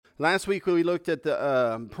Last week we looked at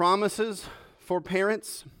the promises for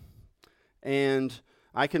parents, and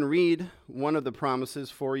I can read one of the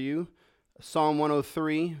promises for you. Psalm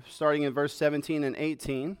 103, starting in verse 17 and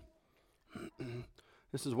 18.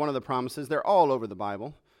 This is one of the promises. They're all over the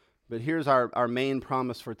Bible, but here's our main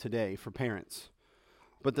promise for today for parents.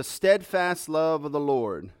 But the steadfast love of the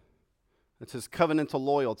Lord, it's his covenantal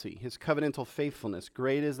loyalty, his covenantal faithfulness.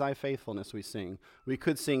 Great is thy faithfulness, we sing. We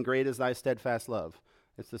could sing, great is thy steadfast love.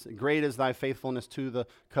 It's this, great is thy faithfulness to the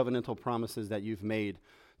covenantal promises that you've made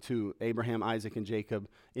to Abraham, Isaac, and Jacob,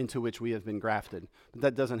 into which we have been grafted. But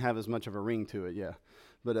that doesn't have as much of a ring to it, yeah.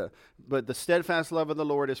 But the steadfast love of the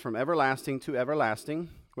Lord is from everlasting to everlasting.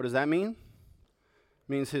 What does that mean? It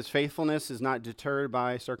means his faithfulness is not deterred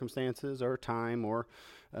by circumstances or time or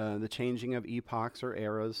the changing of epochs or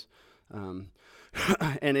eras. And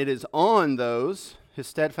it is on those, his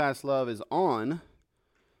steadfast love is on,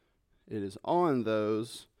 it is on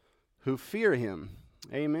those who fear him.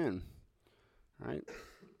 Amen. Right?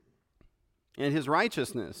 And his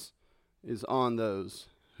righteousness is on those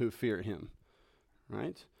who fear him.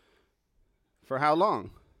 Right? For how long?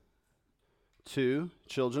 To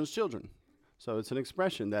children's children. So it's an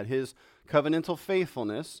expression that his covenantal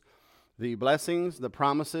faithfulness, the blessings, the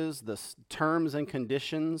promises, the terms and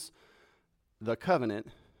conditions, the covenant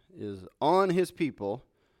is on his people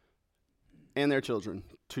and their children,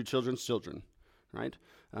 to children's children, right?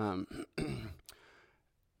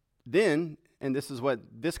 Then, and this is what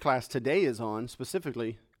this class today is on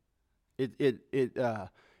specifically, it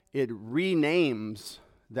renames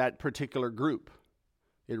that particular group.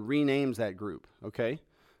 It renames that group, okay?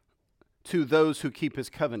 To those who keep his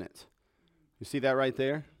covenant. You see that right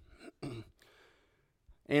there?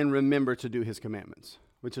 And remember to do his commandments,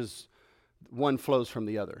 which is one flows from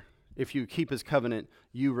the other. If you keep his covenant,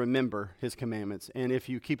 you remember his commandments. And if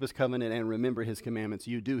you keep his covenant and remember his commandments,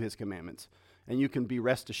 you do his commandments. And you can be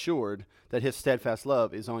rest assured that his steadfast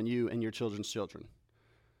love is on you and your children's children.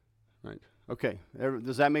 Right? Okay.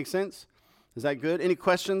 Does that make sense? Is that good? Any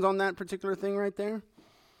questions on that particular thing right there?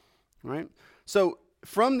 All right. So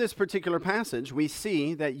from this particular passage, we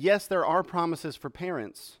see that yes, there are promises for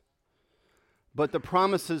parents, but the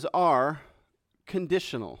promises are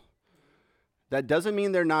conditional. That doesn't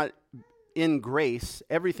mean they're not in grace.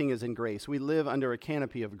 Everything is in grace. We live under a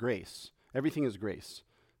canopy of grace. Everything is grace.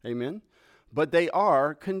 Amen? But they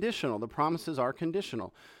are conditional. The promises are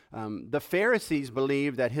conditional. The Pharisees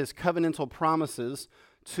believed that his covenantal promises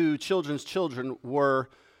to children's children were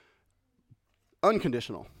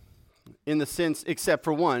unconditional in the sense, except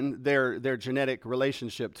for one, their genetic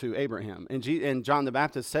relationship to Abraham. And John the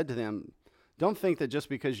Baptist said to them, don't think that just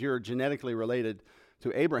because you're genetically related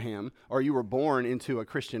to Abraham, or you were born into a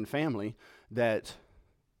Christian family, that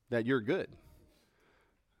you're good.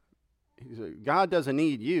 God doesn't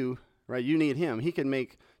need you, right? You need him. He can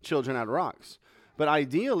make children out of rocks. But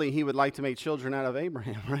ideally, he would like to make children out of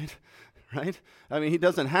Abraham, right? Right? I mean, he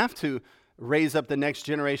doesn't have to raise up the next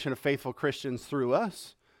generation of faithful Christians through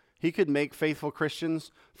us. He could make faithful Christians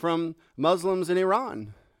from Muslims in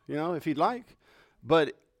Iran, if he'd like.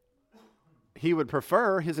 But he would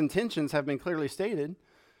prefer, his intentions have been clearly stated,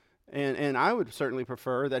 and I would certainly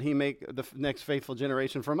prefer that he make the next faithful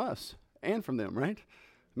generation from us and from them, right?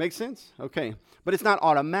 Makes sense? Okay. But it's not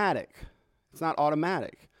automatic. It's not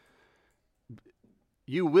automatic.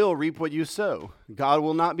 You will reap what you sow. God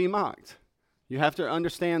will not be mocked. You have to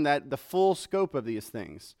understand that the full scope of these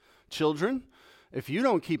things. Children, if you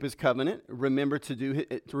don't keep his covenant, remember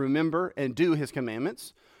and do his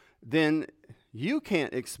commandments, then you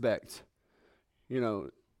can't expect,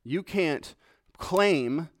 you can't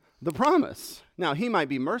claim the promise. Now, he might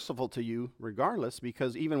be merciful to you regardless,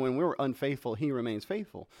 because even when we're unfaithful, he remains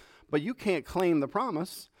faithful. But you can't claim the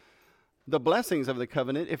promise, the blessings of the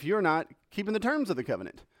covenant, if you're not keeping the terms of the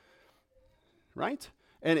covenant. Right?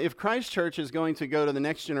 And if Christ Church is going to go to the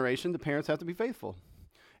next generation, the parents have to be faithful.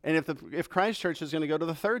 And if Christ Church is going to go to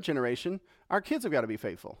the third generation, our kids have got to be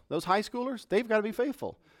faithful. Those high schoolers, they've got to be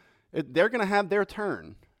faithful. They're going to have their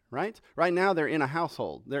turn. Right? Right now they're in a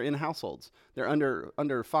household. They're in households. They're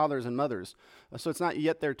under fathers and mothers. So it's not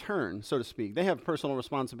yet their turn, so to speak. They have personal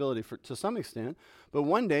responsibility to some extent, but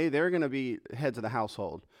one day they're going to be heads of the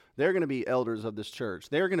household. They're going to be elders of this church.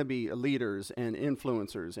 They're going to be leaders and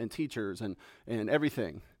influencers and teachers and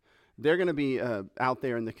everything. They're going to be out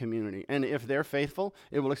there in the community. And if they're faithful,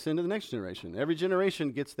 it will extend to the next generation. Every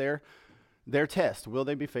generation gets their test. Will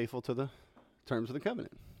they be faithful to the terms of the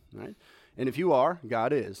covenant? Right? And if you are,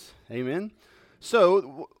 God is. Amen?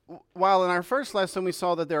 So, while in our first lesson we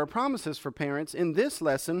saw that there are promises for parents, in this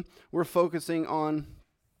lesson we're focusing on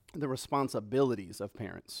the responsibilities of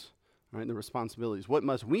parents. right? The responsibilities. What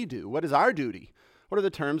must we do? What is our duty? What are the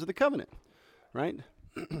terms of the covenant, right?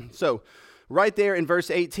 So right there in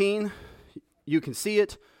verse 18, you can see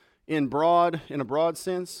it in a broad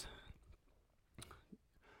sense.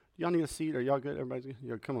 Y'all need a seat? Are y'all good? Everybody's good?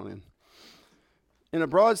 Yeah, come on in. In a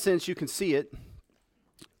broad sense, you can see it.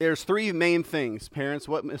 There's three main things, parents,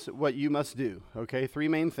 what you must do, okay? Three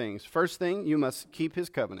main things. First thing, you must keep his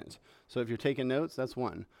covenant. So if you're taking notes, that's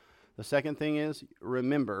one. The second thing is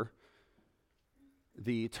remember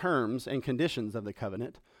the terms and conditions of the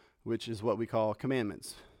covenant, which is what we call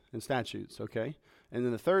commandments and statutes, okay? And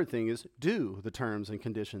then the third thing is do the terms and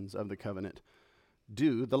conditions of the covenant.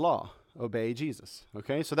 Do the law. Obey Jesus,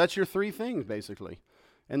 okay? So that's your three things, basically.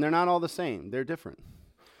 And they're not all the same. They're different.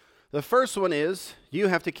 The first one is you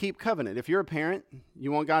have to keep covenant. If you're a parent,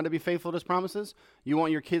 you want God to be faithful to his promises, you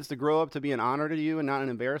want your kids to grow up to be an honor to you and not an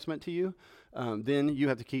embarrassment to you, then you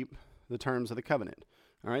have to keep the terms of the covenant,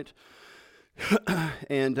 all right?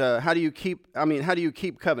 And how do you keep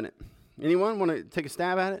covenant? Anyone want to take a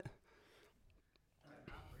stab at it?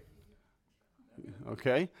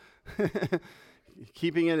 Okay.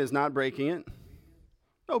 Keeping it is not breaking it.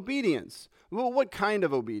 Obedience. Well, what kind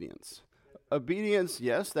of obedience? Obedience,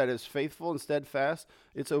 yes, that is faithful and steadfast.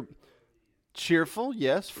 It's cheerful,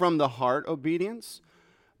 yes, from the heart obedience.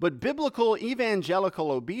 But biblical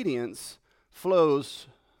evangelical obedience flows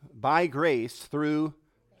by grace through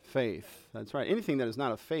faith. That's right. Anything that is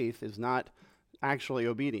not of faith is not actually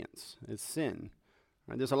obedience. It's sin.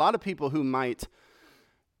 Right? There's a lot of people who might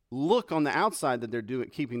look on the outside that they're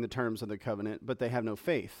keeping the terms of the covenant, but they have no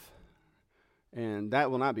faith. And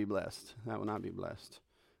that will not be blessed. That will not be blessed.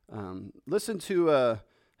 Listen to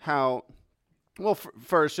how, well,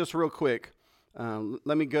 first, just real quick,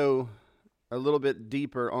 let me go a little bit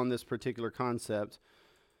deeper on this particular concept.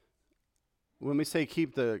 When we say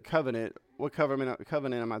keep the covenant, what covenant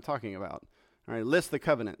am I talking about? All right, list the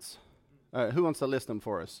covenants. Who wants to list them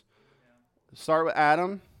for us? Start with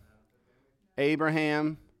Adam,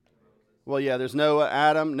 Abraham. Well, yeah, there's Noah,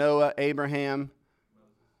 Adam, Noah, Abraham,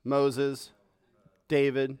 Moses,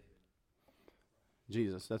 David,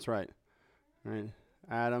 Jesus. That's right. Right.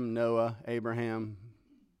 Adam, Noah, Abraham,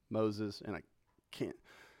 Moses, and I can't.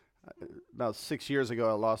 About 6 years ago,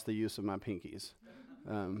 I lost the use of my pinkies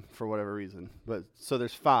for whatever reason. But so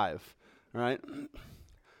there's 5, right?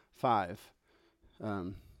 5.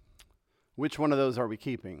 Which one of those are we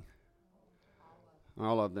keeping?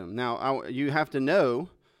 All of them. Now, you have to know,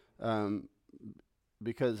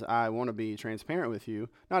 because I want to be transparent with you,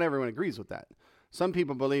 not everyone agrees with that. Some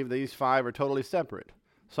people believe these 5 are totally separate.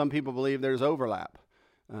 Some people believe there's overlap.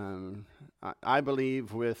 I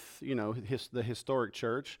believe with, the historic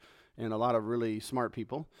church and a lot of really smart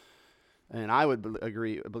people, and I would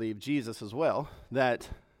believe Jesus as well, that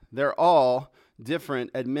they're all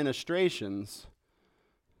different administrations,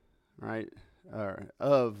 right,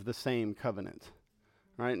 of the same covenant.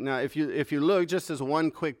 Right? Now, if you look, just as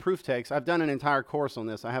one quick proof text, I've done an entire course on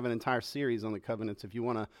this. I have an entire series on the covenants if you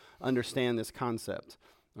want to understand this concept,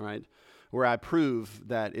 all right, where I prove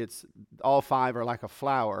that it's all 5 are like a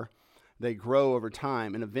flower. They grow over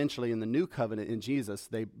time, and eventually in the new covenant in Jesus,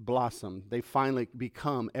 they blossom. They finally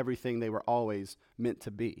become everything they were always meant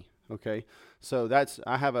to be, okay? So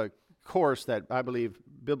I have a course that I believe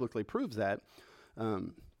biblically proves that.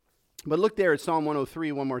 But look there at Psalm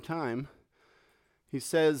 103 one more time. He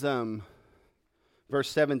says, verse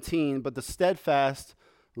 17, but the steadfast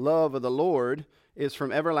love of the Lord is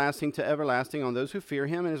from everlasting to everlasting on those who fear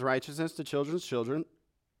him, and his righteousness to children's children,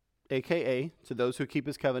 a.k.a. to those who keep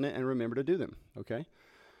his covenant and remember to do them. Okay?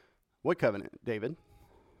 What covenant, David?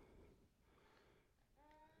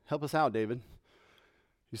 Help us out, David.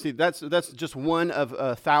 You see, that's just one of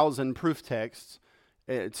 1,000 proof texts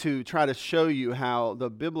to try to show you how the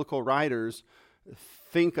biblical writers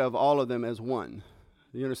think of all of them as one.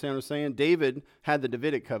 You understand what I'm saying? David had the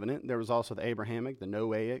Davidic covenant. There was also the Abrahamic, the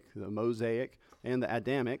Noahic, the Mosaic, and the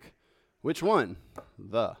Adamic. Which one?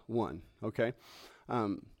 The one. Okay.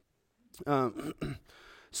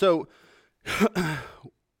 So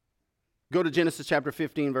go to Genesis chapter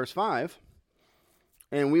 15, verse 5,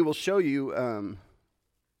 and we will show you.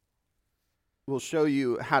 We'll show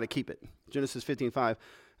you how to keep it. Genesis 15:5.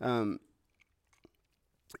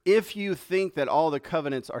 If you think that all the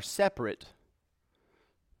covenants are separate,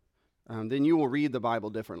 then you will read the Bible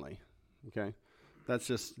differently. Okay, that's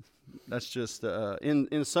just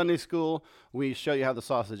in Sunday school we show you how the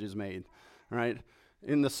sausage is made, right?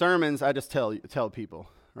 In the sermons I just tell people,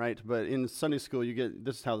 right? But in Sunday school you get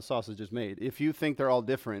this is how the sausage is made. If you think they're all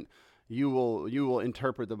different, you will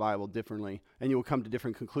interpret the Bible differently, and you will come to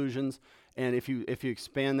different conclusions. And if you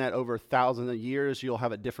expand that over thousands of years, you'll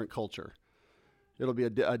have a different culture. It'll be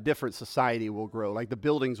a different society will grow. Like the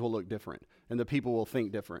buildings will look different, and the people will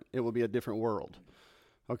think different. It will be a different world.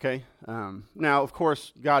 Okay. Now, of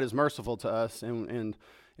course, God is merciful to us and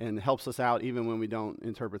helps us out even when we don't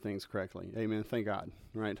interpret things correctly. Amen. Thank God.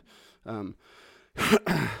 Right.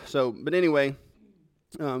 But anyway.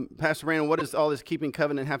 Pastor Brandon, what does all this keeping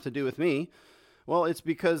covenant have to do with me? Well, it's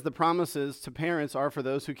because the promises to parents are for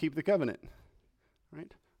those who keep the covenant,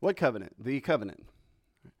 right? What covenant? The covenant.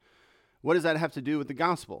 What does that have to do with the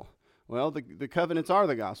gospel? Well, the covenants are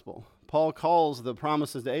the gospel. Paul calls the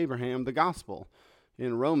promises to Abraham the gospel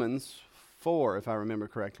in Romans 4, if I remember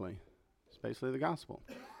correctly. It's basically the gospel,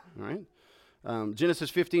 all right? Genesis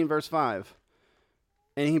 15, verse 5.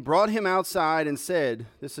 And he brought him outside and said,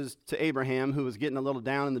 this is to Abraham, who was getting a little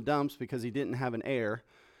down in the dumps because he didn't have an heir,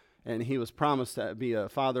 and he was promised to be a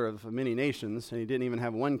father of many nations, and he didn't even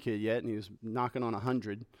have one kid yet, and he was knocking on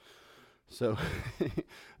 100. So,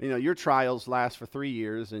 your trials last for 3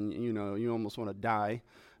 years, and, you almost want to die.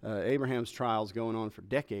 Abraham's trials going on for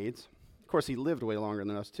decades. Of course, he lived way longer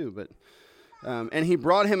than us, too, but... and he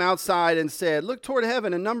brought him outside and said, look toward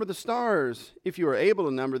heaven and number the stars, if you are able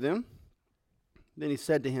to number them. Then he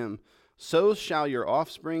said to him, so shall your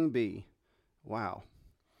offspring be. Wow.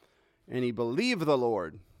 And he believed the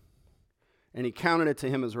Lord, and he counted it to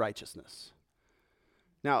him as righteousness.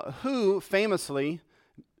 Now, who famously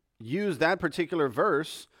used that particular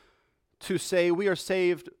verse to say we are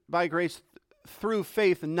saved by grace through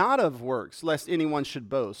faith, not of works, lest anyone should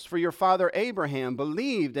boast? For your father Abraham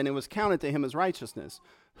believed, and it was counted to him as righteousness.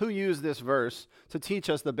 Who used this verse to teach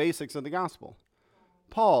us the basics of the gospel?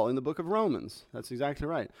 Paul in the book of Romans. That's exactly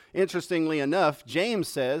right. Interestingly enough, James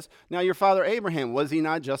says, now your father Abraham, was he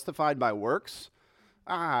not justified by works?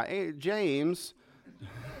 James.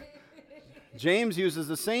 James uses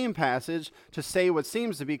the same passage to say what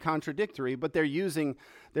seems to be contradictory, but they're using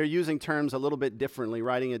terms a little bit differently,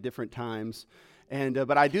 writing at different times.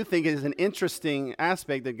 But I do think it is an interesting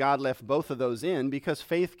aspect that God left both of those in, because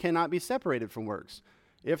faith cannot be separated from works.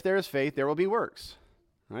 If there is faith, there will be works,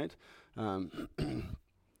 right?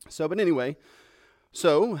 But anyway,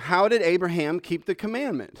 so how did Abraham keep the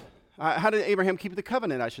commandment? How did Abraham keep the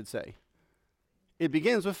covenant, I should say? It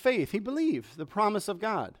begins with faith. He believed the promise of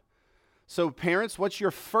God. So parents, what's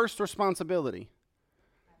your first responsibility?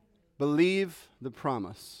 Believe the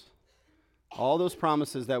promise. All those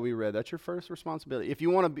promises that we read, that's your first responsibility. If you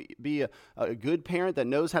want to be a good parent that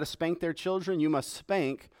knows how to spank their children, you must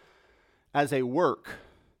spank as a work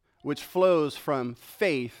which flows from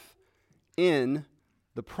faith in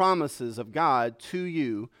the promises of God to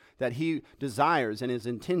you that he desires, and his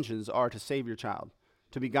intentions are to save your child,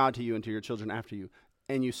 to be God to you and to your children after you.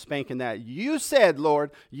 And you spank in that. You said,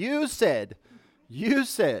 Lord, you said. You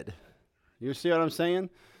see what I'm saying?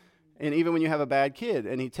 And even when you have a bad kid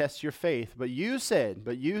and he tests your faith, but you said.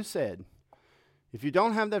 If you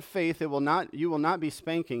don't have that faith, you will not be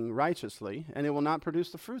spanking righteously, and it will not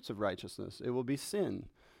produce the fruits of righteousness. It will be sin.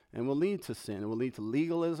 And will lead to sin. It will lead to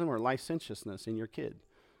legalism or licentiousness in your kid,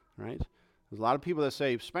 right? There's a lot of people that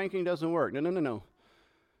say spanking doesn't work. No.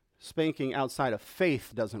 Spanking outside of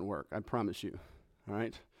faith doesn't work, I promise you, all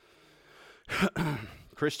right?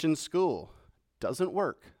 Christian school doesn't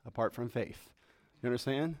work apart from faith. You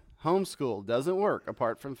understand? Homeschool doesn't work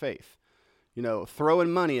apart from faith.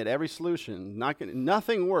 Throwing money at every solution,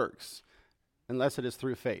 nothing works unless it is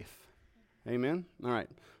through faith. Amen? All right.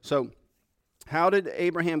 So, how did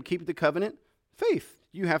Abraham keep the covenant? Faith.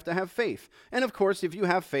 You have to have faith. And of course, if you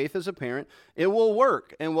have faith as a parent, it will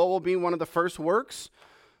work. And what will be one of the first works?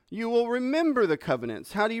 You will remember the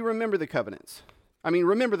covenants. How do you remember the covenants?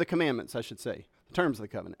 Remember the commandments, I should say, the terms of the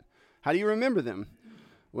covenant. How do you remember them?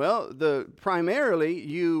 Well, primarily,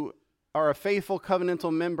 you are a faithful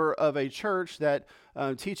covenantal member of a church that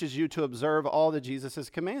teaches you to observe all that Jesus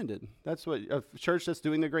has commanded. That's what a church that's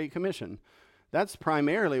doing the Great Commission. That's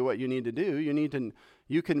primarily what you need to do.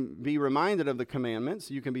 You can be reminded of the commandments.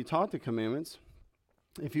 You can be taught the commandments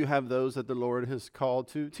if you have those that the Lord has called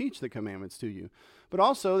to teach the commandments to you. But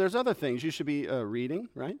also, there's other things you should be reading,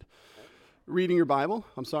 right? Reading your Bible.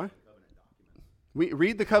 I'm sorry? We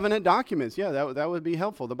read the covenant documents. Yeah, that would be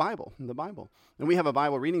helpful. The Bible. And we have a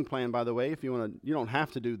Bible reading plan, by the way. If you want to, you don't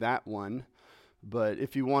have to do that one. But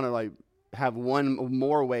if you want to, have one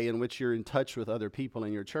more way in which you're in touch with other people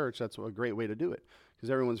in your church, that's a great way to do it, because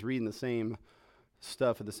everyone's reading the same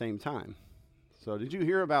stuff at the same time. So did you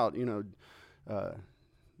hear about,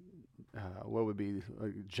 what would be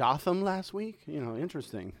Jotham last week?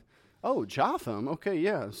 Interesting. Oh, Jotham. Okay,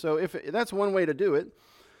 yeah. So if that's one way to do it.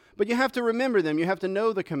 But you have to remember them. You have to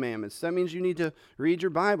know the commandments. That means you need to read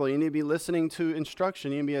your Bible. You need to be listening to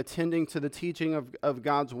instruction. You need to be attending to the teaching of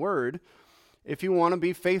God's word if you want to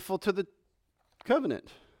be faithful to the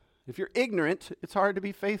covenant. If you're ignorant, it's hard to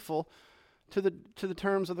be faithful to the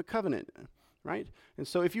terms of the covenant, right? And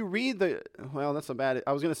so if you read I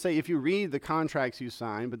was going to say if you read the contracts you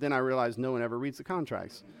sign, but then I realized no one ever reads the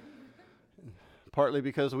contracts. Partly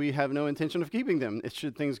because we have no intention of keeping them. It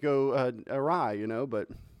should things go awry, but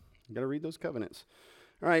you got to read those covenants.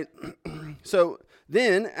 All right. So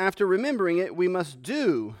then, after remembering it, we must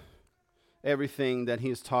do everything that he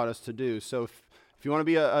has taught us to do. So if you want to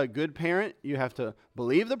be a good parent, you have to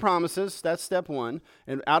believe the promises. That's step one.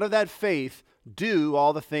 And out of that faith, do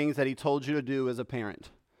all the things that he told you to do as a parent.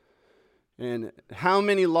 And how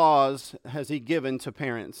many laws has he given to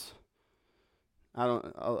parents? I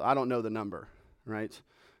don't know the number. Right?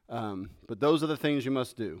 But those are the things you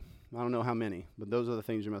must do. I don't know how many, but those are the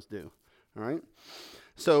things you must do. All right?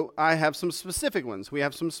 So I have some specific ones. We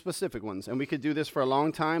have some specific ones, and we could do this for a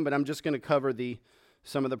long time, but I'm just going to cover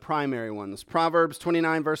some of the primary ones. Proverbs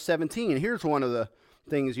 29, verse 17. Here's one of the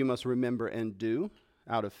things you must remember and do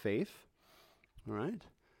out of faith. All right?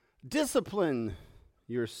 Discipline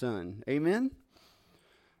your son. Amen?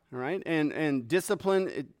 All right? And discipline,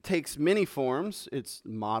 it takes many forms. It's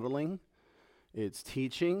modeling. It's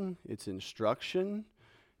teaching, it's instruction,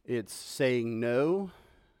 it's saying no,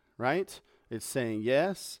 right? It's saying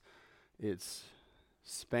yes, it's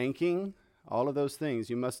spanking, all of those things.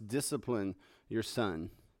 You must discipline your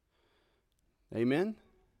son. Amen?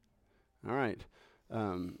 All right.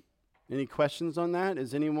 Any questions on that?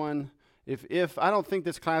 Is anyone, if I don't think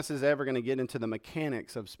this class is ever going to get into the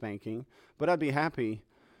mechanics of spanking, but I'd be happy.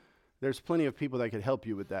 There's plenty of people that could help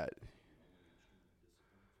you with that.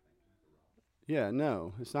 Yeah,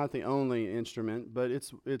 no, it's not the only instrument, but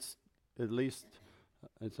it's at least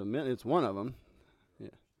it's one of them.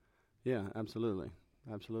 Yeah, absolutely.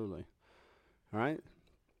 All right,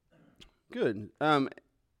 good. And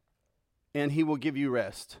he will give you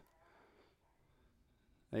rest.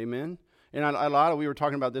 Amen. And we were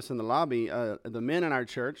talking about this in the lobby. The men in our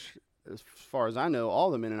church, as far as I know, all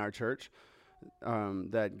the men in our church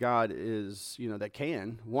that God is,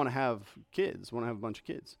 that want to have kids, want to have a bunch of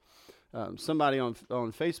kids. Somebody on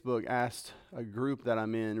Facebook asked a group that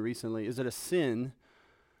I'm in recently, is it a sin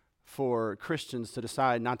for Christians to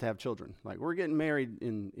decide not to have children? Like, we're getting married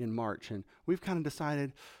in March, and we've kind of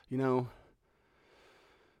decided, the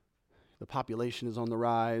population is on the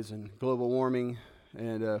rise, and global warming,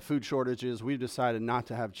 and food shortages. We've decided not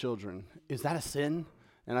to have children. Is that a sin?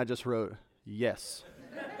 And I just wrote, yes.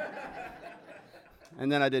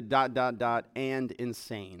 And then I did ... and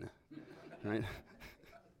insane, right?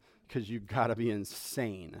 Because you've got to be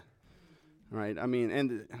insane, right? I mean,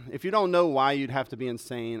 and if you don't know why you'd have to be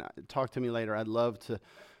insane, talk to me later. I'd love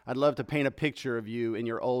to paint a picture of you in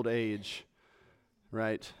your old age,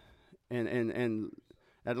 right? And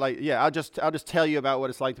I'd I'll just tell you about what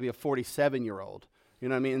it's like to be a 47-year-old. You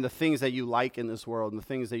know what I mean? And the things that you like in this world, and the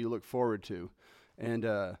things that you look forward to, and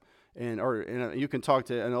you can talk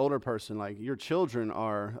to an older person like your children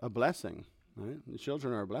are a blessing, right? The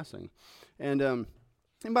children are a blessing, And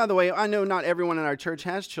by the way, I know not everyone in our church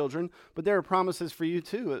has children, but there are promises for you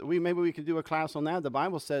too. Maybe we could do a class on that. The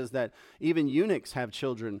Bible says that even eunuchs have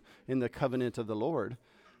children in the covenant of the Lord,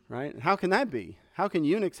 right? How can that be? How can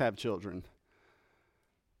eunuchs have children?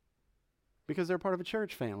 Because they're part of a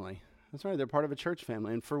church family. That's right, they're part of a church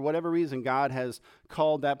family. And for whatever reason, God has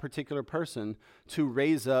called that particular person to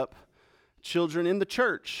raise up children in the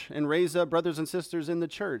church and raise up brothers and sisters in the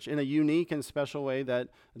church in a unique and special way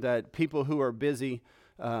that people who are busy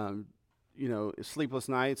sleepless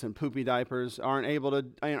nights and poopy diapers aren't able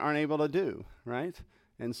to do, right?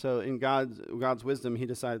 And so in God's wisdom, he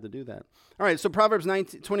decided to do that. All right, so Proverbs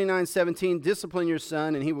 29:17, discipline your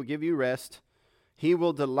son and he will give you rest. He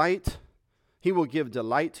will give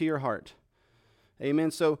delight to your heart.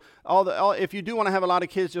 Amen. So if you do want to have a lot of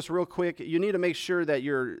kids, just real quick, you need to make sure that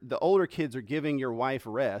the older kids are giving your wife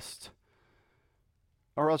rest,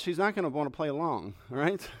 or else she's not going to want to play along, all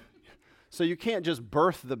right? So you can't just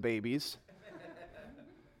birth the babies,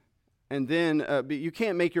 and then you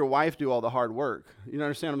can't make your wife do all the hard work. You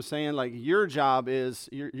understand what I'm saying? Like, your job is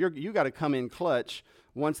you got to come in clutch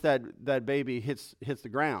once that baby hits the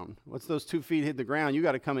ground. Once those 2 feet hit the ground, you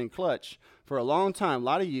got to come in clutch for a long time, a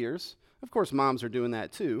lot of years. Of course, moms are doing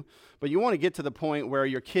that too, but you want to get to the point where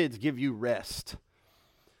your kids give you rest,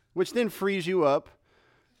 which then frees you up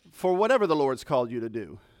for whatever the Lord's called you to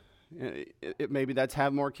do. Maybe that's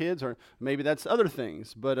have more kids, or maybe that's other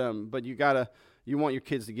things. But you want your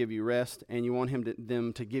kids to give you rest, and you want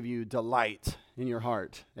them to give you delight in your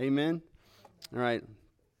heart. Amen? All right.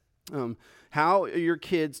 How your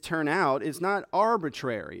kids turn out is not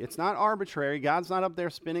arbitrary. It's not arbitrary. God's not up there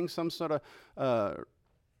spinning some sort of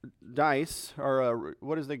dice, or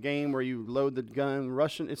what is the game where you load the gun?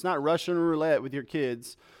 It's not Russian roulette with your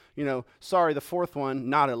kids. Sorry, the fourth one,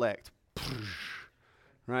 not elect.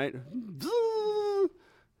 Right?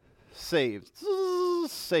 Saved.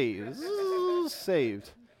 Saved.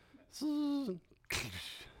 Saved. No,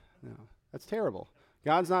 that's terrible.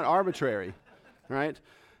 God's not arbitrary, right?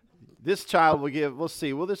 This child we'll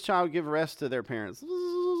see. Will this child give rest to their parents?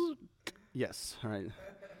 Yes, all right.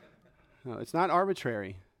 No, it's not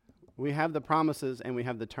arbitrary. We have the promises and we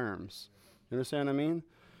have the terms. You understand what I mean?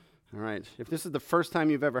 All right. If this is the first time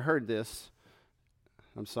you've ever heard this,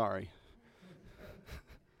 I'm sorry.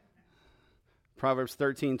 Proverbs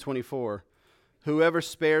 13:24. Whoever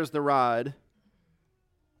spares the rod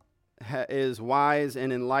is wise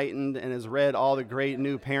and enlightened and has read all the great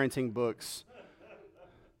new parenting books.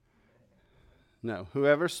 No,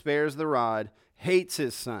 whoever spares the rod hates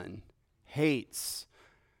his son. Hates.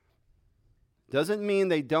 Doesn't mean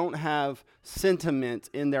they don't have sentiment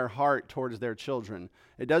in their heart towards their children.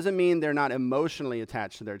 It doesn't mean they're not emotionally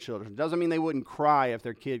attached to their children. It doesn't mean they wouldn't cry if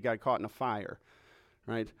their kid got caught in a fire,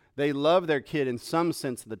 right? They love their kid in some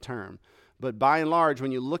sense of the term. But by and large,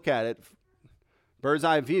 when you look at it, bird's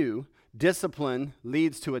eye view, discipline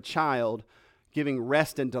leads to a child giving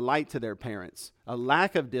rest and delight to their parents. A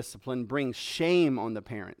lack of discipline brings shame on the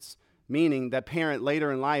parents, meaning that parent later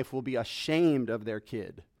in life will be ashamed of their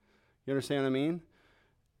kid. You understand what I mean?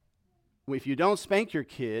 If you don't spank your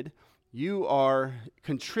kid, you are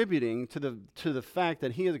contributing to the fact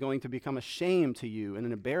that he is going to become a shame to you and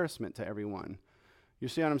an embarrassment to everyone. You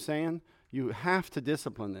see what I'm saying? You have to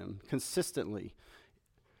discipline them consistently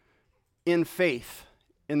in faith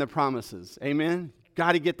in the promises. Amen?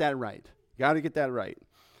 Got to get that right. Got to get that right.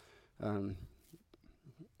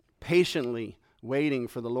 Patiently waiting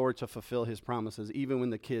for the Lord to fulfill his promises, even when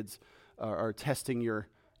the kids are testing your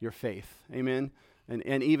faith. Amen?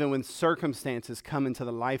 And even when circumstances come into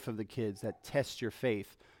the life of the kids that test your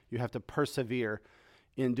faith, you have to persevere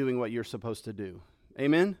in doing what you're supposed to do.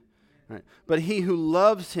 Amen? All right. But he who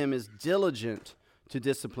loves him is diligent to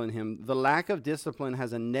discipline him. The lack of discipline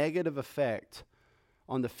has a negative effect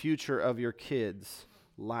on the future of your kids'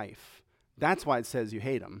 life. That's why it says you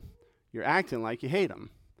hate them. You're acting like you hate them.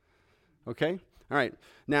 Okay? All right.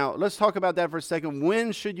 Now, let's talk about that for a second.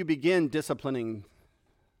 When should you begin disciplining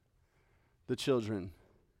the children?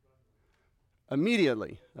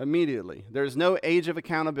 Immediately. Immediately. There's no age of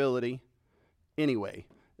accountability anyway.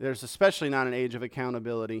 There's especially not an age of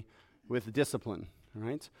accountability with discipline. All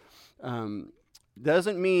right?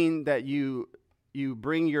 Doesn't mean that you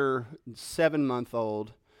bring your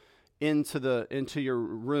 7-month-old into your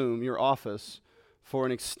room, your office, for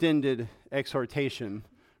an extended exhortation,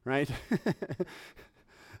 right?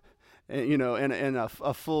 and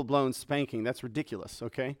a full-blown spanking. That's ridiculous,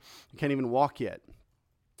 okay? You can't even walk yet.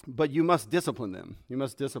 But you must discipline them. You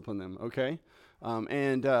must discipline them, okay?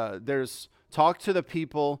 There's talk to the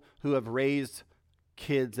people who have raised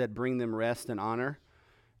kids that bring them rest and honor,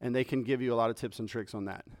 and they can give you a lot of tips and tricks on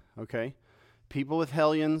that, okay? People with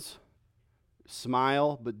hellions,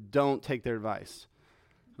 smile, but don't take their advice,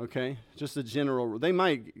 okay? Just a general rule. They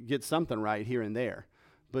might get something right here and there,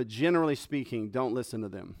 but generally speaking, don't listen to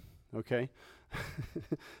them, okay?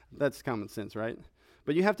 That's common sense, right?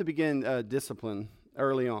 But you have to begin discipline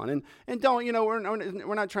early on. And don't,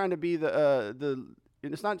 we're not trying to be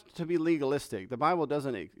it's not to be legalistic. The Bible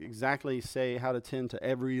doesn't exactly say how to tend to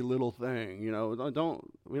every little thing, we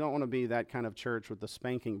don't want to be that kind of church with the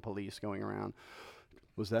spanking police going around.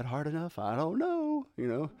 Was that hard enough? I don't know,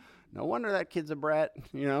 No wonder that kid's a brat,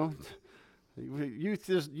 We don't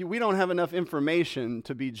have enough information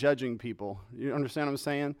to be judging people. You understand what I'm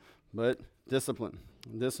saying? But discipline.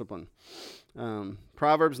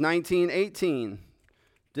 Proverbs 19:18.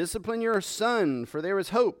 Discipline your son, for there is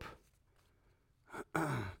hope.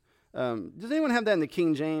 Does anyone have that in the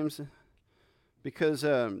King James? Because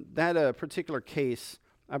that particular case,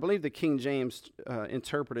 I believe the King James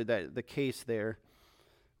interpreted the case there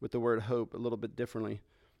with the word hope a little bit differently.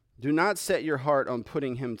 Do not set your heart on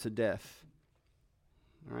putting him to death.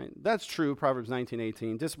 All right, that's true, Proverbs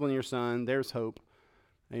 19:18. Discipline your son, there's hope.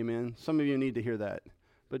 Amen. Some of you need to hear that.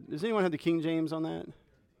 But does anyone have the King James on that?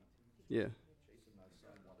 Yeah.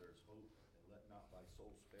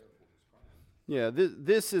 Yeah,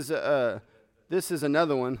 this This is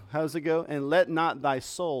another one. How does it go? And let not thy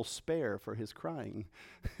soul spare for his crying.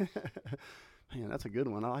 Man, that's a good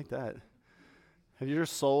one. I like that. Have your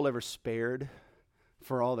soul ever spared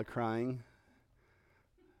for all the crying?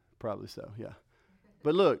 Probably so, yeah.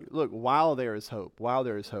 But look, while there is hope,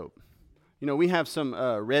 You know, we have some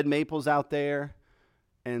red maples out there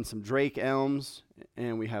and some Drake elms,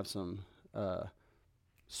 and we have some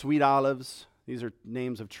sweet olives. These are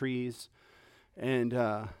names of trees. And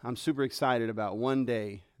I'm super excited about one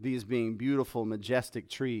day these being beautiful, majestic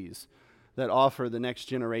trees that offer the next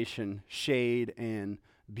generation shade and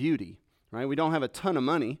beauty, right? We don't have a ton of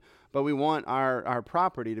money, but we want our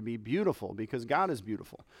property to be beautiful because God is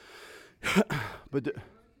beautiful.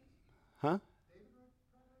 Huh?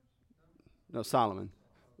 No, Solomon.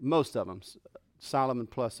 Most of them. Solomon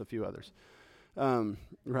plus a few others.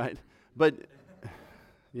 Right? But,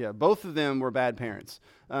 yeah, both of them were bad parents.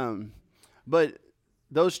 But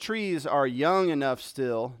those trees are young enough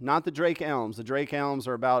still, not the Drake elms. The Drake elms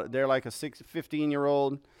are they're like a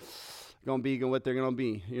 15-year-old going to be what they're going to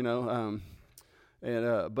be, you know.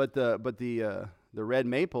 But the red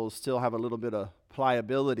maples still have a little bit of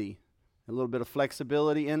pliability, a little bit of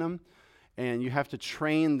flexibility in them. And you have to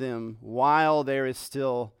train them while there is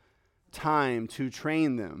still time to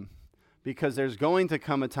train them. Because there's going to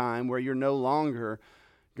come a time where you're no longer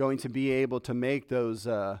going to be able to make those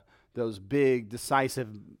big, decisive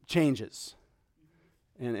changes.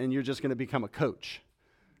 And you're just going to become a coach.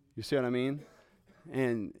 You see what I mean?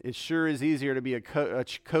 And it sure is easier to be a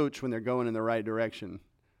coach when they're going in the right direction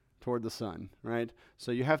toward the sun, right?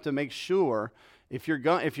 So you have to make sure if you're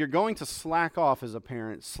going to slack off as a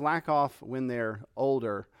parent, slack off when they're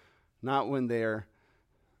older, not when they're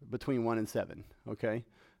between 1 and 7, okay?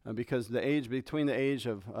 Because between the age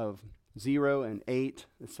of 0 and 8,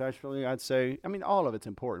 especially, I'd say, I mean, all of it's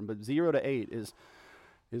important, but 0 to 8 is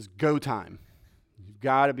go time. You've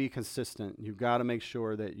got to be consistent. You've got to make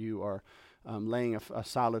sure that you are laying a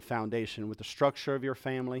solid foundation with the structure of your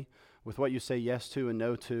family, with what you say yes to and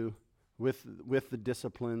no to, with the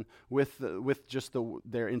discipline, with just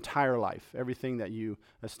their entire life, everything that you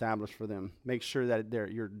establish for them. Make sure that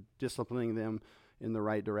you're disciplining them in the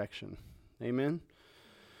right direction. Amen.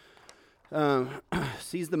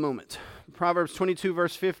 Seize the moment. Proverbs 22,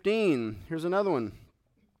 verse 15. Here's another one.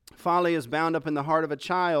 Folly is bound up in the heart of a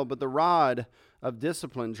child, but the rod of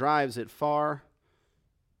discipline drives it far.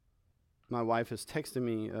 My wife is texting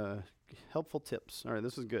me helpful tips. All right,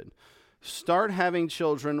 this is good. Start having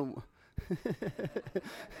children.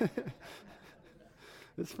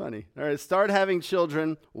 It's funny. All right, start having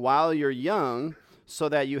children while you're young so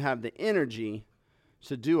that you have the energy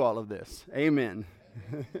to do all of this. Amen.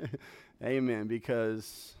 Amen,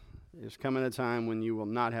 because there's coming a time when you will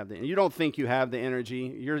not have you don't think you have the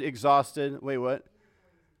energy. You're exhausted. Wait, what?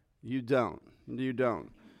 You don't.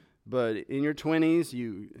 But in your 20s,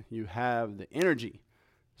 you have the energy.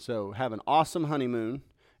 So have an awesome honeymoon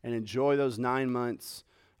and enjoy those 9 months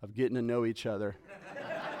of getting to know each other.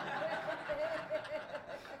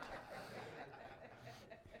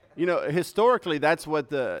 You know, historically, that's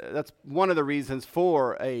one of the reasons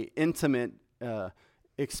for a intimate,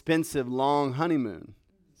 expensive, long honeymoon.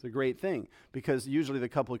 It's a great thing because usually the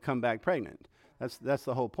couple would come back pregnant. That's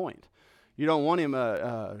the whole point. You don't want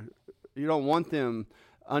them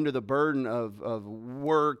under the burden of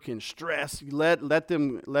work and stress. Let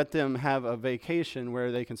them have a vacation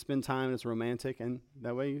where they can spend time. It's romantic, and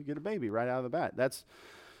that way you get a baby right out of the bat. That's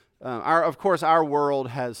of course our world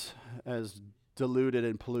has diluted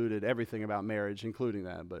and polluted everything about marriage, including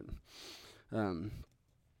that. But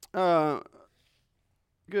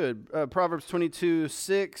good. Proverbs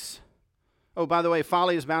 22:6. Oh, by the way,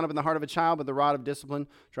 folly is bound up in the heart of a child, but the rod of discipline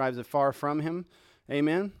drives it far from him.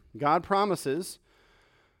 Amen. God promises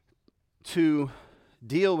to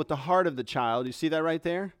deal with the heart of the child. You see that right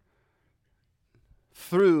there?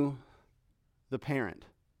 Through the parent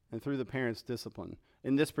and through the parent's discipline.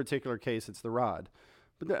 In this particular case, it's the rod.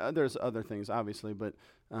 But there's other things, obviously. But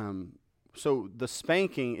so the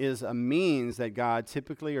spanking is a means that God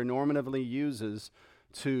typically or normatively uses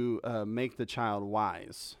to make the child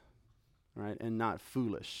wise, right, and not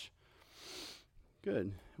foolish.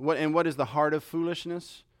 Good. What is the heart of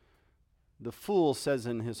foolishness? The fool says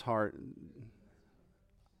in his heart,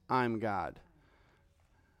 I'm God.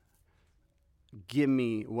 Give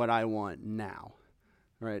me what I want now,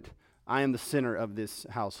 right? I am the center of this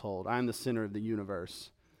household. I am the center of the universe.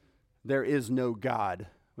 There is no God,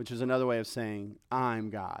 which is another way of saying, I'm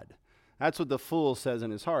God. That's what the fool says in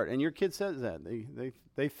his heart. And your kid says that.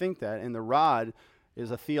 They think that. And the rod is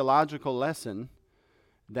a theological lesson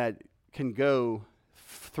that can go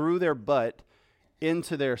through their butt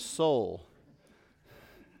into their soul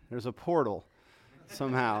There's a portal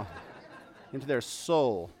somehow into their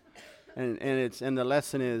soul. And the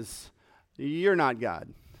lesson is, you're not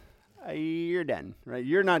God. You're done, right?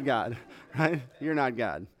 You're not God, right? You're not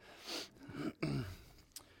God.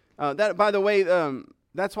 That, by the way,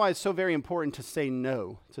 that's why it's so very important to say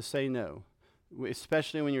no,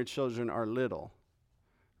 especially when your children are little,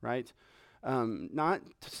 right? Not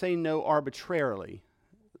to say no arbitrarily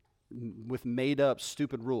with made-up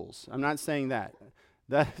stupid rules. I'm not saying that.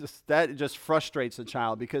 That just frustrates a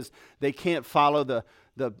child because they can't follow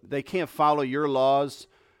they can't follow your laws.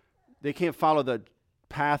 They can't follow the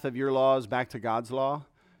path of your laws back to God's law.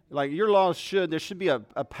 Like your laws there should be a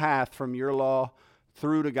path from your law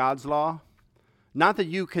through to God's law. Not that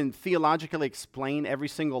you can theologically explain every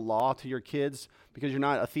single law to your kids because you're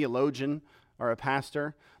not a theologian or a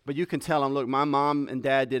pastor, but you can tell them, look, my mom and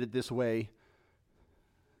dad did it this way.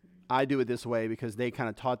 I do it this way because they kind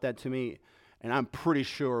of taught that to me, and I'm pretty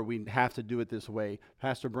sure we have to do it this way.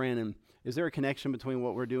 Pastor Brandon, is there a connection between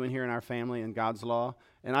what we're doing here in our family and God's law?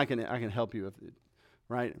 And I can help you with it,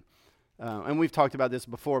 right? And we've talked about this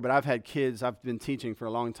before, but I've had kids, I've been teaching for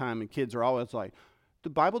a long time, and kids are always like, the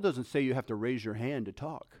Bible doesn't say you have to raise your hand to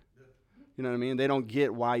talk. You know what I mean? They don't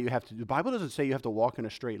get why you have to. The Bible doesn't say you have to walk in a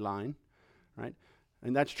straight line, right?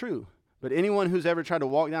 And that's true. But anyone who's ever tried to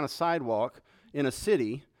walk down a sidewalk in a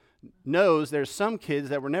city knows there's some kids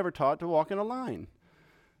that were never taught to walk in a line.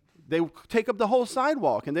 They take up the whole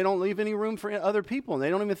sidewalk, and they don't leave any room for other people, and they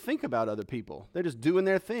don't even think about other people. They're just doing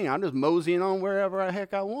their thing. I'm just moseying on wherever the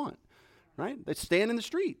heck I want, right? They stand in the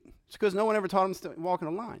street. It's because no one ever taught them to walk in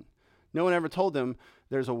a line. No one ever told them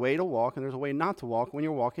there's a way to walk and there's a way not to walk when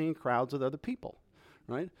you're walking in crowds with other people,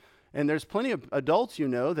 right? And there's plenty of adults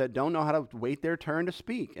that don't know how to wait their turn to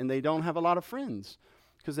speak, and they don't have a lot of friends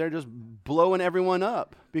because they're just blowing everyone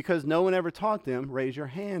up because no one ever taught them, raise your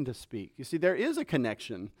hand to speak. You see, there is a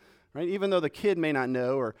connection, right? Even though the kid may not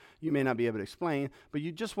know or you may not be able to explain, but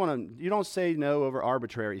you don't say no over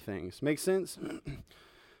arbitrary things. Make sense?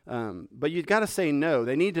 But you've got to say no.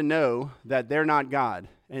 They need to know that they're not God.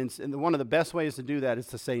 And one of the best ways to do that is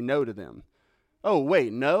to say no to them. Oh,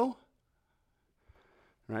 wait, no?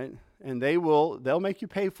 Right? And they'll make you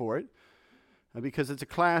pay for it because it's a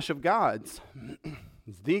clash of gods.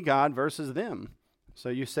 It's the God versus them. So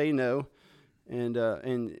you say no, and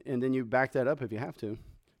then you back that up if you have to.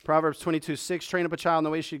 Proverbs 22:6, train up a child in the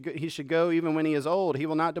way he should go, even when he is old, he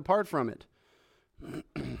will not depart from it.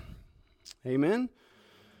 Amen?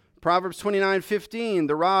 Proverbs 29:15,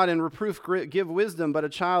 the rod and reproof give wisdom, but a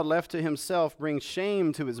child left to himself brings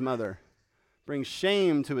shame to his mother. Brings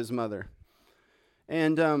shame to his mother.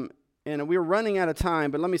 And we're running out of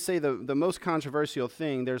time, but let me say the most controversial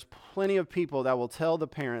thing. There's plenty of people that will tell the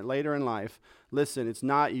parent later in life, listen, it's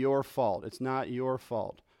not your fault. It's not your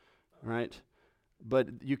fault, right?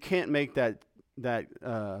 But you can't make that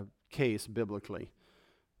case biblically.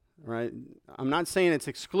 Right? I'm not saying it's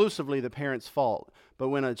exclusively the parent's fault, but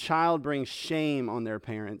when a child brings shame on their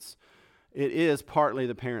parents, it is partly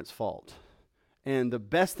the parent's fault. And the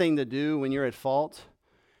best thing to do when you're at fault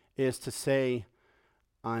is to say,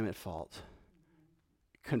 I'm at fault.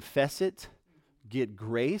 Confess it, get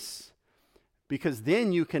grace, because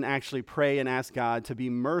then you can actually pray and ask God to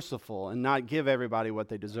be merciful and not give everybody what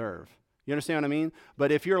they deserve. You understand what I mean?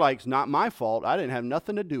 But if you're like, it's not my fault, I didn't have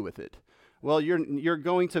nothing to do with it. Well, you're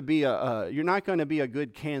going to be you're not going to be a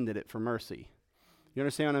good candidate for mercy. You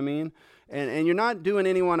understand what I mean? And you're not doing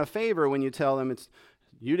anyone a favor when you tell them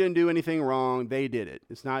you didn't do anything wrong, they did it.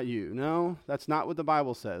 It's not you. No, that's not what the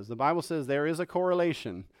Bible says. The Bible says there is a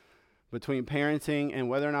correlation between parenting and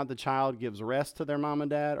whether or not the child gives rest to their mom and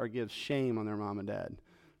dad or gives shame on their mom and dad.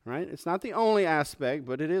 Right? It's not the only aspect,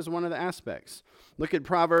 but it is one of the aspects. Look at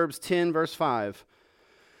Proverbs 10, verse 5.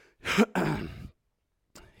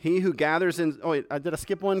 He who gathers in... Oh, wait, did I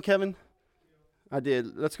skip one, Kevin? I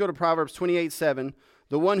did. Let's go to Proverbs 28:7.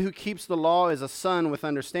 The one who keeps the law is a son with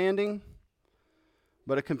understanding,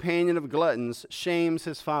 but a companion of gluttons shames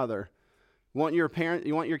his father. You want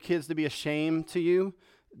your kids to be a shame to you?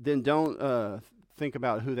 Then don't think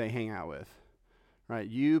about who they hang out with. Right?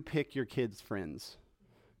 You pick your kids' friends.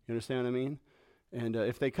 You understand what I mean? And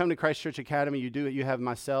if they come to Christ Church Academy, you have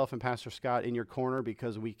myself and Pastor Scott in your corner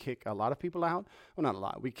because we kick a lot of people out. Well, not a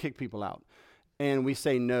lot. We kick people out. And we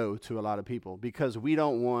say no to a lot of people because we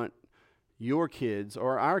don't want your kids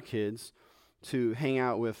or our kids to hang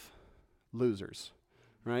out with losers,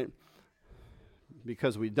 right?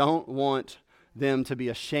 Because we don't want them to be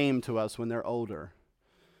a shame to us when they're older.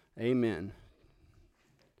 Amen.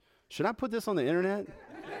 Should I put this on the internet?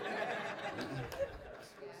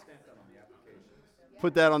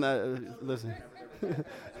 Put that on that. Listen.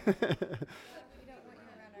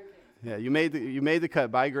 Yeah, you made the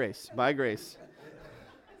cut by grace, by grace.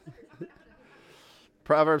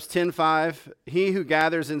 Proverbs 10:5, he who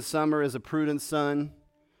gathers in summer is a prudent son,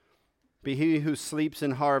 but he who sleeps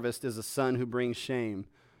in harvest is a son who brings shame.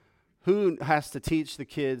 Who has to teach the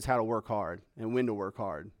kids how to work hard and when to work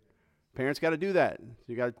hard? Parents got to do that.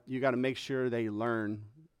 You got to make sure they learn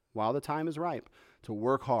while the time is ripe to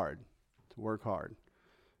work hard,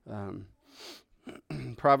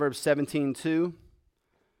 Proverbs 17:2,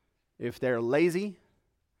 if they're lazy,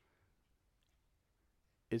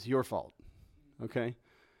 it's your fault, okay?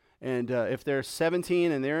 And if they're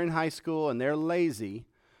 17 and they're in high school and they're lazy,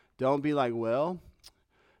 don't be like, well,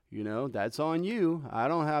 that's on you. I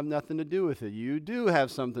don't have nothing to do with it. You do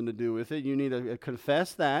have something to do with it. You need to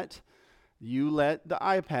confess that. You let the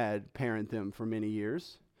iPad parent them for many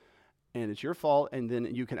years, and it's your fault, and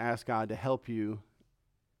then you can ask God to help you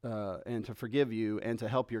and to forgive you and to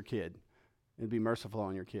help your kid and be merciful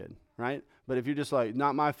on your kid, right? But if you're just like,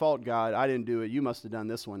 not my fault, God, I didn't do it, you must have done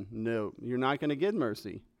this one. No, you're not going to get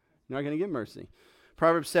mercy. You're not going to get mercy.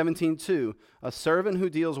 Proverbs 17:2, a servant who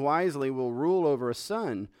deals wisely will rule over a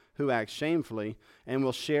son who acts shamefully and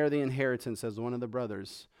will share the inheritance as one of the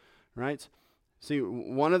brothers, right? See,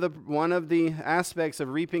 one of the aspects of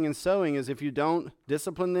reaping and sowing is if you don't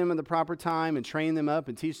discipline them at the proper time and train them up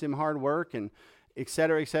and teach them hard work and et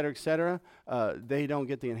cetera, they don't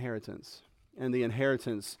get the inheritance. And the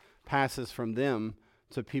inheritance passes from them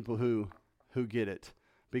to people who get it,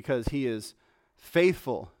 because he is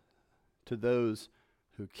faithful to those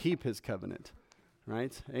who keep his covenant,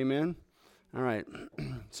 right? Amen? All right.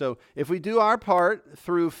 So if we do our part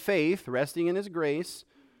through faith, resting in his grace,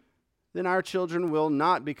 then our children will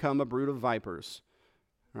not become a brood of vipers,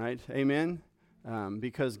 right? Amen?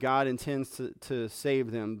 Because God intends to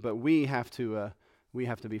save them, but we have to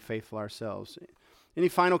be faithful ourselves. Any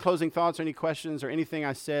final closing thoughts or any questions or anything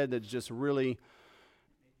I said that just really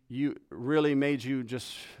made you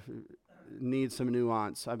just need some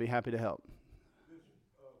nuance? I'd be happy to help.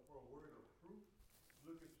 For a word of proof,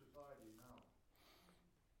 look at society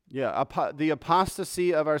Yeah, now. the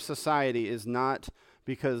apostasy of our society is not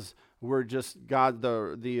because we're just God.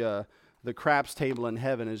 The craps table in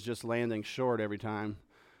heaven is just landing short every time.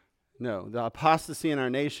 No, the apostasy in our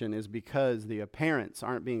nation is because the parents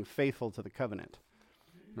aren't being faithful to the covenant.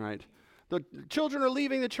 Right? The children are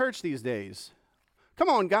leaving the church these days. Come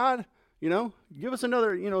on, God. Give us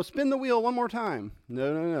another, spin the wheel one more time.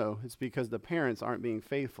 No. It's because the parents aren't being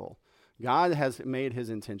faithful. God has made his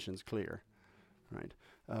intentions clear. Right?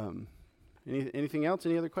 Anything else?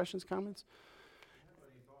 Any other questions, comments?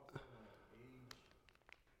 Any thoughts on an age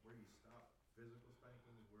where you stop physical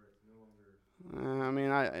spankings, where it's no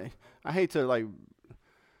longer... I hate to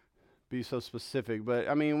be so specific, but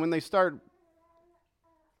when they start,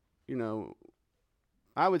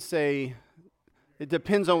 I would say it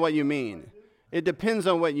depends on what you mean. It depends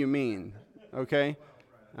on what you mean, okay?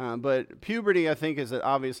 But puberty, I think, is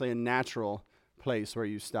obviously a natural place where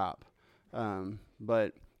you stop.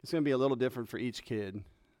 But it's going to be a little different for each kid.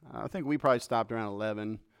 I think we probably stopped around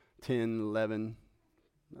 11,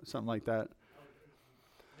 something like that.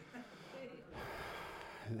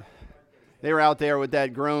 They were out there with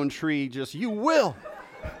that grown tree, just, you will.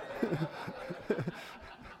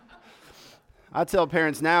 I tell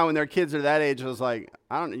parents now when their kids are that age, I was like,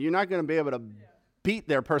 you're not going to be able to beat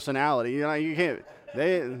their personality. You can't.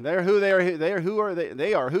 They're who they are. They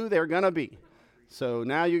are who they're going to be. So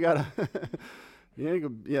now you got to,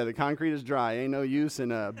 the concrete is dry. Ain't no use in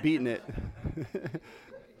beating it.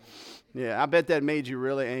 Yeah, I bet that made you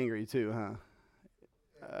really angry too, huh?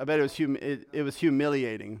 I bet it was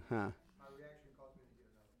humiliating, huh?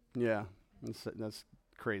 Yeah, that's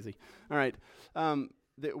crazy. All right.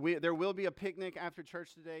 There will be a picnic after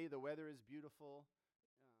church today. The weather is beautiful.